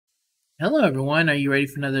Hello everyone, are you ready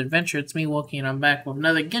for another adventure? It's me, Wokey, and I'm back with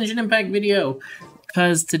another Genshin Impact video.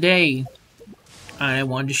 Because today, I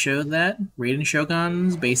wanted to show that Raiden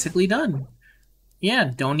Shogun's basically done.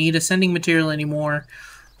 Yeah, don't need ascending material anymore.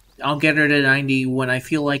 I'll get her to 90 when I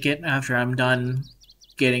feel like it, after I'm done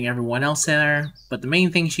getting everyone else there. But the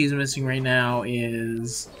main thing she's missing right now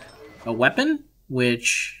is a weapon,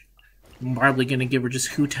 which I'm probably going to give her just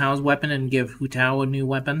Hu Tao's weapon and give Hu Tao a new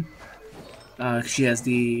weapon. She has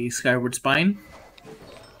the Skyward Spine.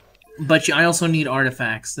 But I also need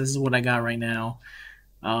artifacts. This is what I got right now.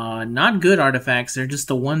 Not good artifacts. They're just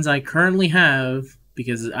the ones I currently have.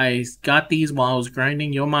 Because I got these while I was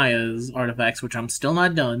grinding Yomaya's artifacts, which I'm still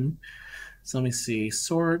not done. So let me see.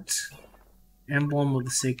 Sort. Emblem of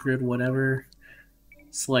the Sacred, whatever.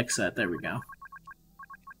 Select set. There we go.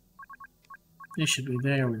 It should be.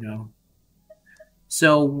 There we go.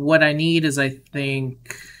 So what I need is, I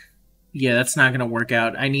think... Yeah, that's not going to work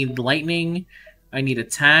out. I need lightning, I need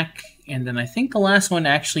attack, and then I think the last one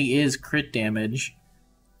actually is crit damage.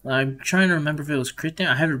 I'm trying to remember if it was crit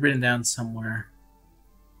damage. I have it written down somewhere.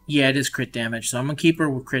 Yeah, it is crit damage, so I'm going to keep her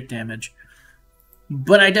with crit damage.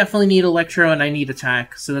 But I definitely need Electro and I need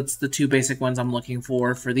attack, so that's the two basic ones I'm looking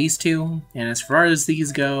for these two. And as far as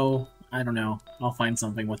these go, I don't know. I'll find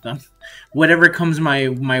something with them. Whatever comes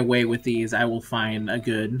my way with these, I will find a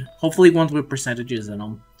good... Hopefully ones with percentages in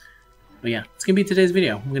them. But yeah, it's going to be today's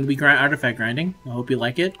video. I'm going to be artifact grinding. I hope you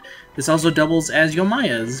like it. This also doubles as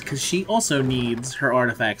Yomaya's, because she also needs her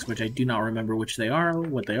artifacts, which I do not remember what they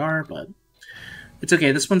are, but it's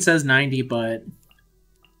okay. This one says 90, but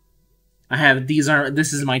I have,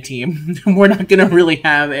 this is my team. We're not going to really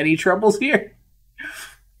have any troubles here.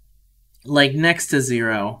 Like, next to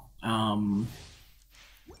zero.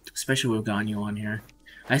 Especially with Ganyu on here.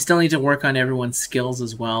 I still need to work on everyone's skills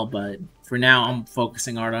as well, but for now I'm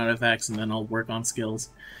focusing on artifacts and then I'll work on skills.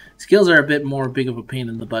 Skills are a bit more big of a pain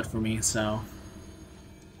in the butt for me, so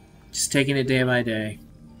just taking it day by day.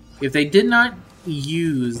 If they did not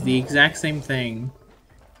use the exact same thing,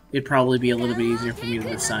 it'd probably be a little bit easier for me to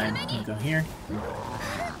decide. I'll go here.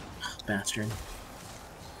 Oh, bastard.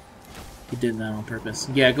 He did that on purpose.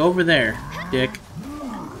 Yeah, go over there, dick.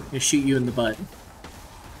 I'll shoot you in the butt.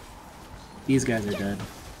 These guys are dead.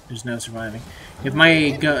 There's no surviving. If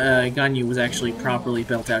my Ganyu was actually properly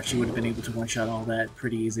built out, she would have been able to one-shot all that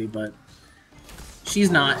pretty easy, but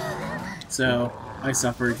she's not. So, I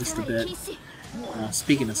suffer just a bit.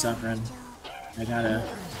 Speaking of suffering, I gotta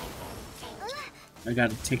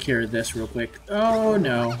take care of this real quick. Oh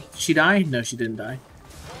no. Did she die? No, she didn't die.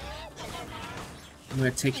 I'm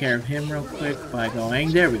gonna take care of him real quick by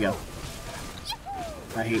going... There we go.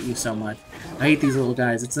 I hate you so much. I hate these little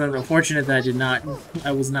guys. It's unfortunate that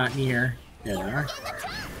I was not near. There they are.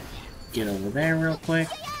 Get over there real quick.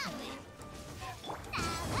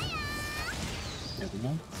 There we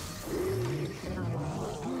go.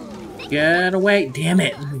 Get away! Damn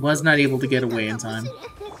it! Was not able to get away in time.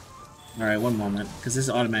 Alright, one moment, because this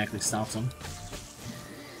automatically stops him.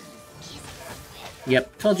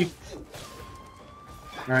 Yep, told you.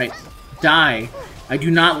 Alright, die. I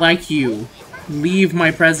do not like you. Leave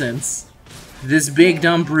my presence. This big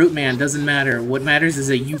dumb brute man doesn't matter. What matters is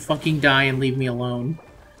that you fucking die and leave me alone.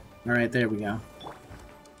 Alright, there we go.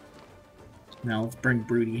 Now let's bring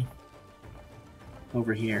Broody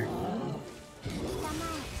over here.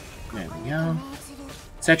 There we go.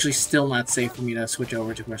 It's actually still not safe for me to switch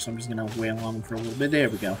over to her, so I'm just gonna wail on him for a little bit.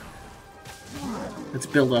 There we go. Let's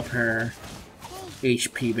build up her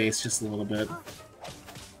HP base just a little bit.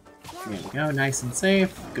 There we go, nice and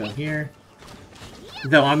safe. Go here.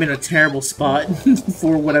 Though I'm in a terrible spot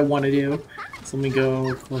for what I want to do. So let me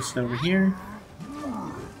go close over here.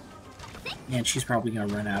 And she's probably going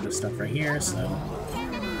to run out of stuff right here, so...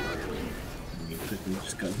 Let me quickly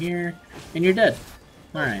just go here. And you're dead.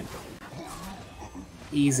 Alright.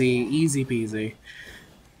 Easy, easy peasy.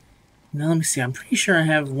 Now let me see, I'm pretty sure I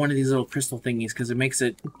have one of these little crystal thingies, because it makes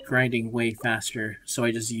it grinding way faster. So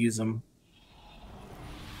I just use them.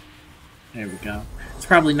 There we go. It's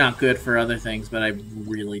probably not good for other things, but I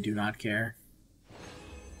really do not care.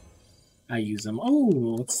 I use them.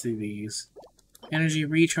 Oh, let's see these. Energy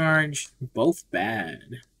recharge. Both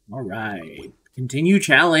bad. Alright. Continue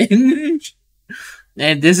challenge.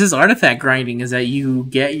 And this is artifact grinding, is that you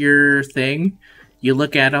get your thing, you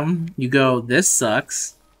look at them, you go, this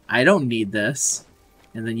sucks. I don't need this.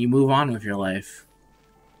 And then you move on with your life.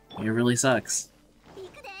 It really sucks.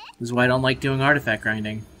 This is why I don't like doing artifact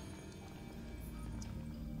grinding.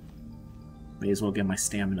 May as well get my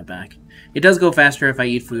stamina back. It does go faster if I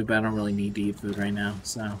eat food, but I don't really need to eat food right now,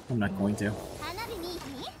 so I'm not going to.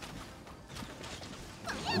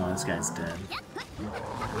 Oh, this guy's dead.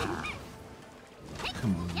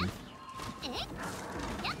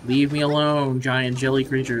 Leave me alone, giant jelly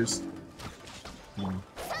creatures. Oh,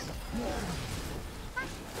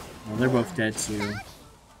 well, they're both dead too.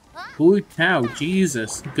 Hui Tao,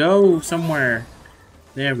 Jesus. Go somewhere.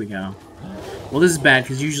 There we go. Well, this is bad,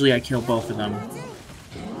 because usually I kill both of them.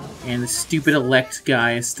 And the stupid elect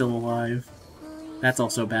guy is still alive. That's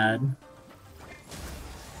also bad.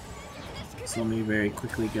 So let me very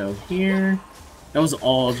quickly go here. That was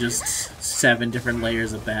all just 7 different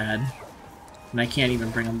layers of bad. And I can't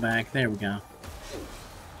even bring them back. There we go.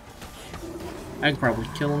 I can probably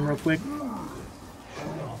kill him real quick.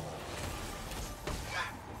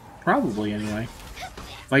 Probably, anyway.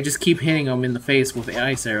 If I just keep hitting him in the face with the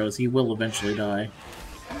ice arrows, he will eventually die.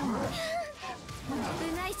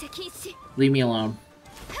 Leave me alone.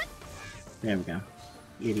 There we go.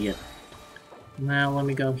 Idiot. Now let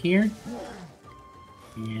me go here.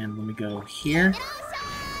 And let me go here.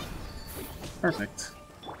 Perfect.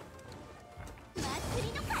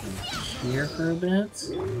 Here for a bit.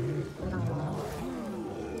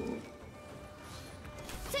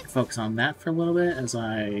 Focus on that for a little bit as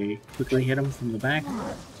I quickly hit him from the back.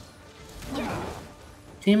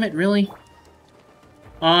 Damn it, really?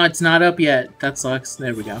 Oh, it's not up yet. That sucks.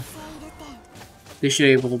 There we go. They should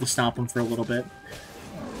be able to stop him for a little bit.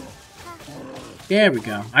 There we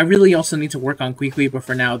go. I really also need to work on Quiqui, but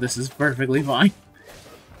for now, this is perfectly fine.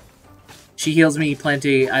 She heals me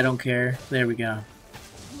plenty. I don't care. There we go.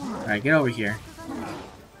 Alright, get over here.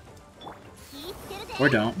 Or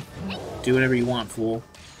don't. Do whatever you want, fool.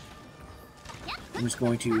 I'm just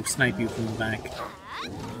going to snipe you from the back.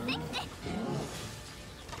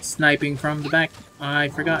 Sniping from the back. I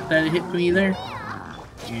forgot that it hit me there.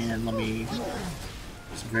 And let me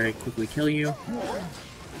just very quickly kill you.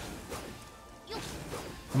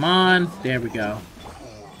 Come on. There we go.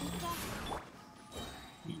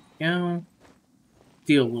 There we go.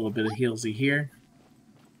 Deal a little bit of healsy here.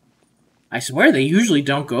 I swear they usually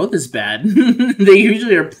don't go this bad. They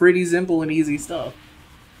usually are pretty simple and easy stuff.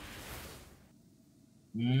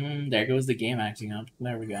 There goes the game acting up.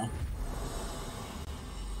 There we go.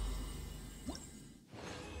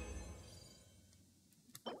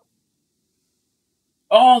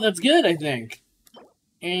 Oh, that's good, I think.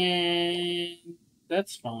 And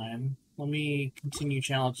that's fine. Let me continue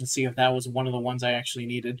challenge and see if that was one of the ones I actually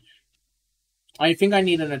needed. I think I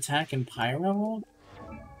need an attack in Pyro.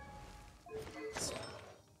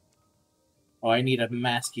 Oh, I need a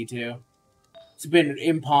masky too. It's been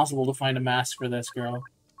impossible to find a mask for this girl.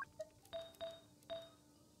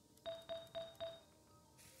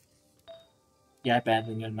 Yeah, I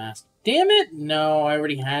badly need a mask. Damn it! No, I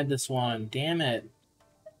already had this one. Damn it.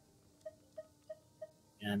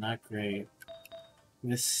 Yeah, not great.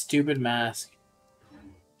 This stupid mask.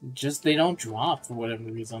 Just, they don't drop for whatever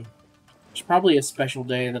reason. It's probably a special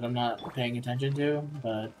day that I'm not paying attention to,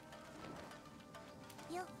 but...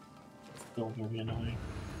 still very annoying.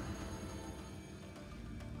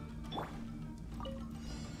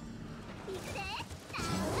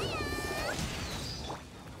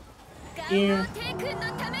 Yeah.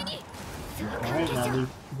 Alright, now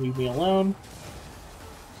leave me alone.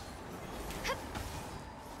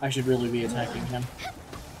 I should really be attacking him.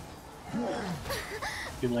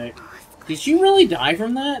 Too late. Did she really die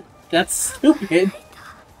from that? That's stupid.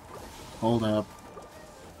 Hold up.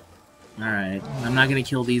 Alright, I'm not gonna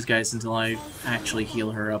kill these guys until I actually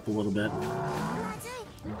heal her up a little bit.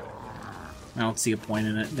 I don't see a point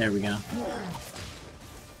in it. There we go.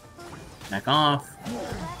 Back off.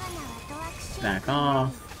 Back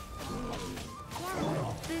off.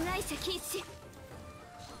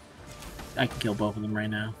 I can kill both of them right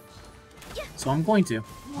now. So I'm going to.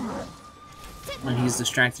 And he's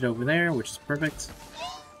distracted over there, which is perfect.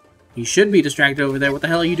 He should be distracted over there. What the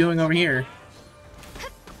hell are you doing over here?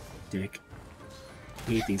 Dick.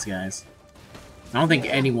 I hate these guys. I don't think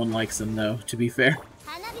anyone likes them, though, to be fair.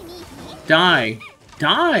 Die!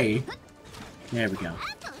 Die! There we go.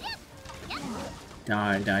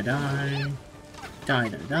 Die, die, die. Die,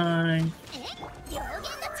 die, die.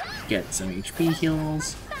 Get some HP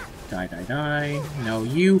heals. Die, die, die. No,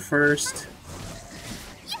 you first.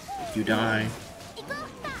 You die.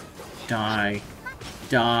 Die.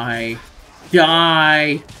 Die.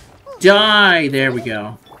 Die! Die! There we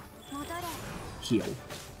go. Heal.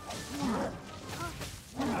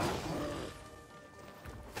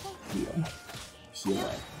 Heal. Heal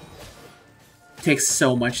up. Takes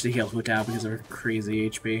so much to heal Hu Tao because of her crazy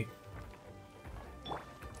HP.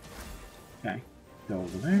 Okay. Go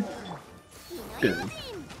over there. Good.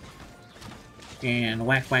 And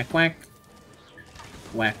whack, whack, whack.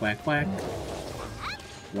 Whack, whack, whack.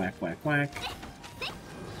 Whack, whack, whack.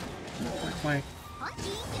 Whack, whack, whack.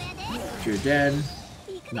 You're dead.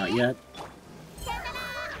 Not yet.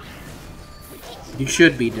 You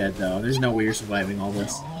should be dead, though. There's no way you're surviving all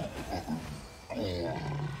this.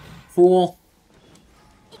 Fool.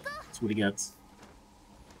 That's what he gets.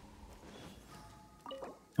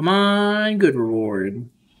 Come on, good reward.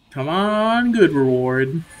 Come on, good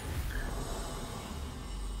reward.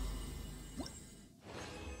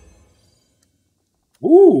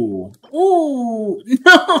 Ooh. Ooh.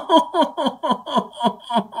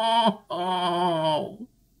 No.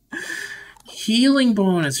 Healing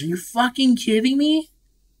bonus. Are you fucking kidding me?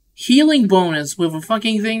 Healing bonus with a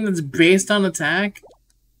fucking thing that's based on attack?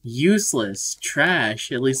 Useless.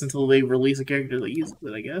 Trash. At least until they release a character that uses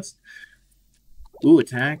it, I guess. Ooh,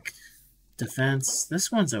 attack. Defense.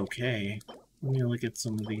 This one's okay. Let me look at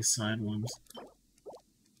some of these side ones.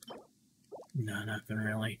 No, nothing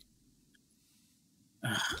really.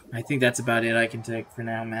 I think that's about it I can take for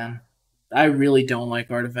now, man. I really don't like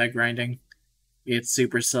artifact grinding. It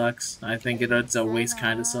super sucks. I think it's always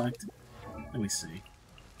kind of sucked. Let me see.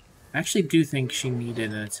 I actually do think she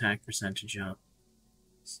needed an attack percentage up.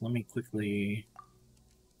 So let me quickly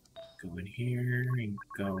go in here and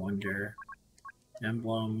go under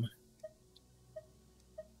emblem.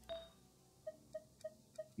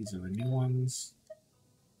 These are the new ones.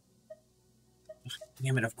 Ugh,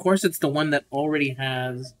 damn it, of course it's the one that already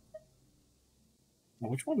has... Oh,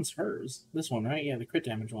 which one's hers? This one, right? Yeah, the crit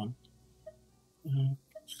damage one. To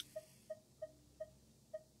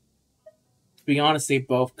be honest, they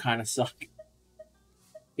both kind of suck.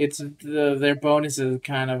 It's their bonuses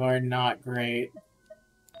kind of are not great.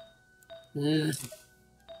 Ugh.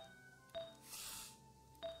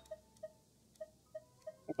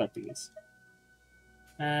 What about these?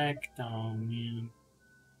 Heck, oh man.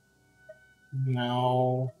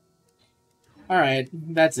 No. Alright,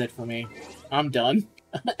 that's it for me. I'm done.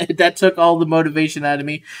 That took all the motivation out of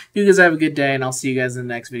me. You guys have a good day, and I'll see you guys in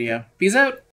the next video. Peace out!